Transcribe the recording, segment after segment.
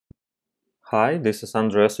Hi, this is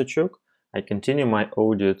Andrei Sachuk. I continue my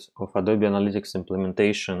audit of Adobe Analytics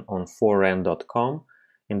implementation on forend.com.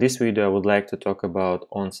 In this video, I would like to talk about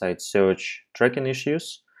on-site search tracking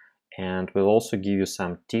issues, and will also give you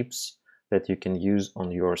some tips that you can use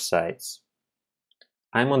on your sites.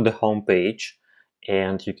 I'm on the home page,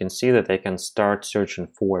 and you can see that I can start searching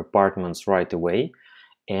for apartments right away.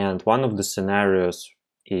 And one of the scenarios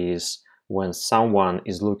is when someone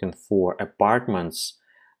is looking for apartments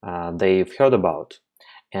they've heard about.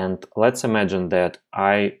 And let's imagine that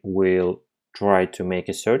I will try to make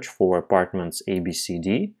a search for apartments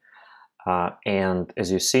ABCD. And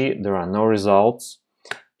as you see, there are no results.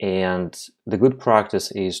 And the good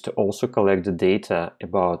practice is to also collect the data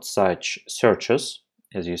about such searches.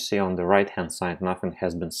 As you see on the right-hand side, nothing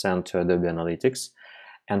has been sent to Adobe Analytics.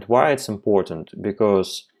 And why it's important?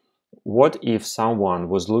 Because what if someone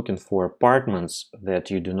was looking for apartments that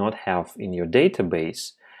you do not have in your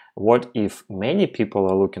database? What if many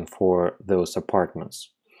people are looking for those apartments?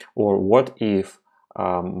 Or what if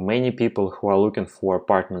many people who are looking for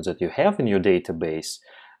apartments that you have in your database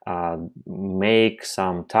make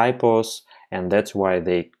some typos, and that's why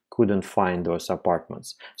they couldn't find those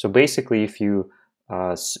apartments? So basically, if you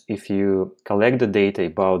collect the data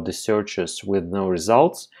about the searches with no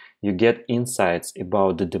results, you get insights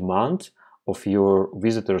about the demand of your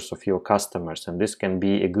visitors, of your customers, and this can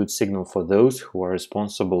be a good signal for those who are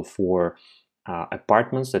responsible for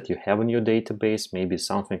apartments that you have in your database. Maybe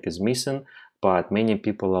something is missing, but many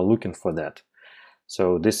people are looking for that.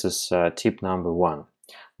 So this is tip number one.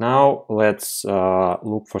 Now let's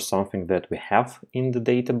look for something that we have in the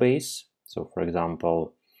database. So for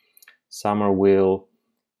example, Somerville,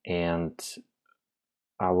 and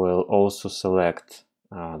I will also select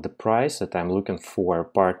the price that I'm looking for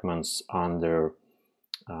apartments under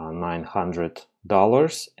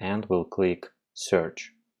 $900, and we'll click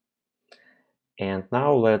search. And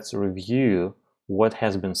now let's review what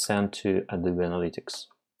has been sent to Adobe Analytics.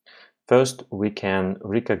 First, we can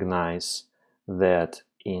recognize that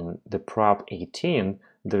in the prop 18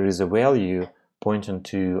 there is a value pointing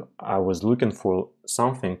to I was looking for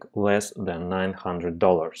something less than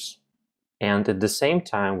 $900. And at the same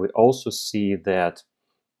time, we also see that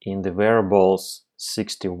in the variables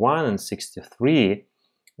 61 and 63,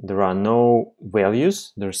 there are no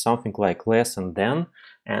values. There's something like less and than,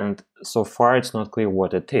 and so far it's not clear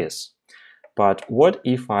what it is. But what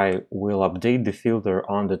if I will update the filter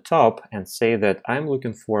on the top and say that I'm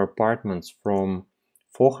looking for apartments from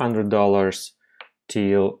 $400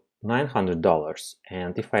 till $900,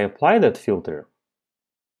 and if I apply that filter,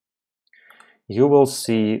 you will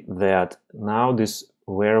see that now these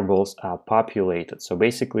variables are populated. So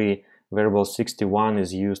basically, variable 61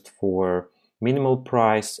 is used for minimal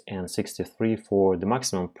price and 63 for the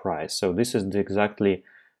maximum price. So this is exactly,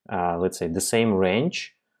 let's say, the same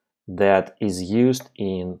range that is used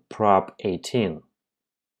in prop 18.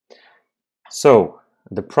 So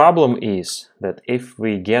the problem is that if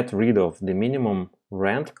we get rid of the minimum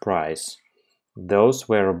rent price, those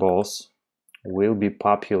variables will be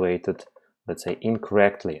populated, let's say,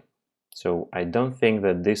 incorrectly. So I don't think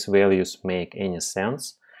that these values make any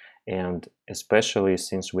sense, and especially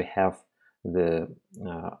since we have the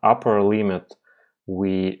upper limit,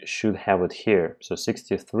 we should have it here. So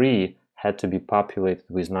 63 had to be populated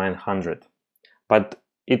with 900. But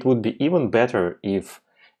it would be even better if,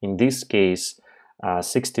 in this case,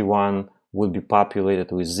 61 would be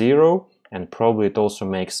populated with 0, and probably it also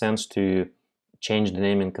makes sense to change the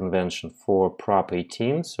naming convention for prop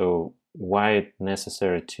 18. So why it's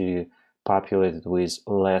necessary to populate it with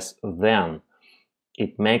less than?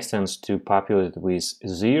 It makes sense to populate it with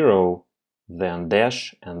 0, then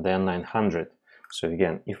dash, and then 900. So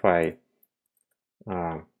again, if I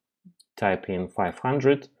type in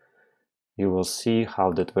 500, you will see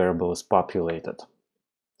how that variable is populated.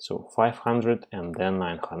 So 500 and then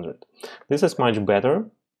 900. This is much better,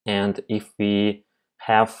 and if we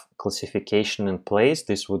have classification in place,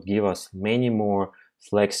 this would give us many more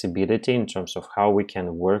flexibility in terms of how we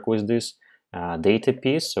can work with this data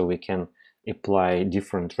piece, so we can apply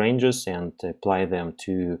different ranges and apply them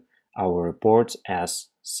to our reports as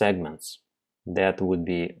segments. That would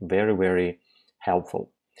be very, very helpful.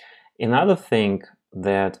 Another thing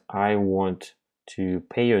that I want to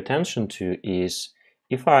pay your attention to is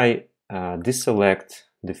if I deselect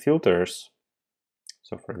the filters.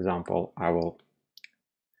 So for example, I will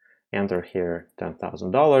enter here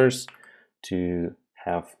 $10,000 to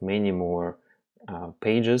have many more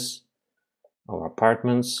pages or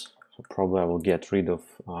apartments. So probably I will get rid of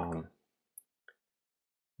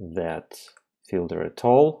that filter at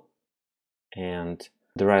all. And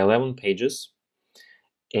there are 11 pages.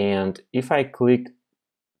 And if I click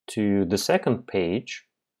to the second page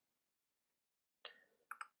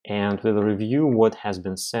and will review what has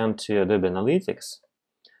been sent to Adobe Analytics,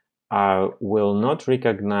 I will not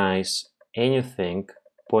recognize anything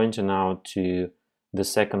pointing out to the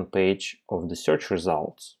second page of the search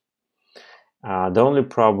results. The only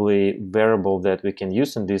probably variable that we can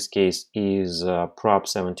use in this case is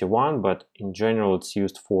prop71, but in general it's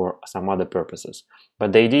used for some other purposes.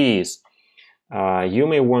 But the idea is you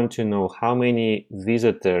may want to know how many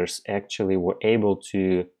visitors actually were able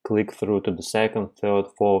to click through to the second, third,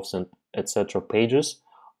 fourth, and etc. pages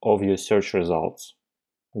of your search results.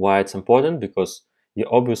 Why it's important? Because you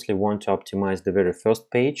obviously want to optimize the very first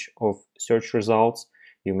page of search results.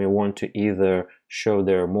 You may want to either show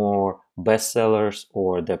there more bestsellers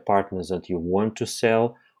or the partners that you want to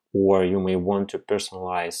sell, or you may want to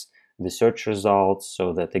personalize the search results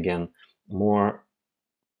so that, again, more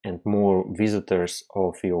and more visitors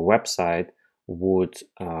of your website would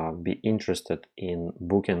be interested in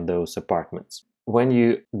booking those apartments. When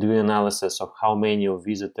you do analysis of how many of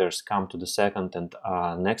visitors come to the second and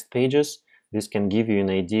next pages, this can give you an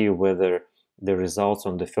idea whether the results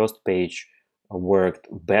on the first page worked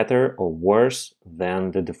better or worse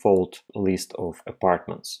than the default list of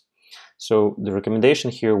apartments. So the recommendation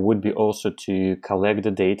here would be also to collect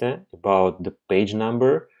the data about the page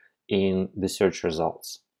number in the search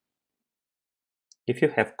results. If you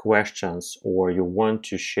have questions or you want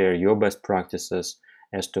to share your best practices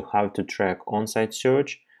as to how to track on-site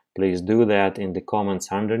search, please do that in the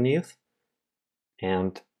comments underneath.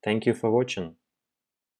 And thank you for watching.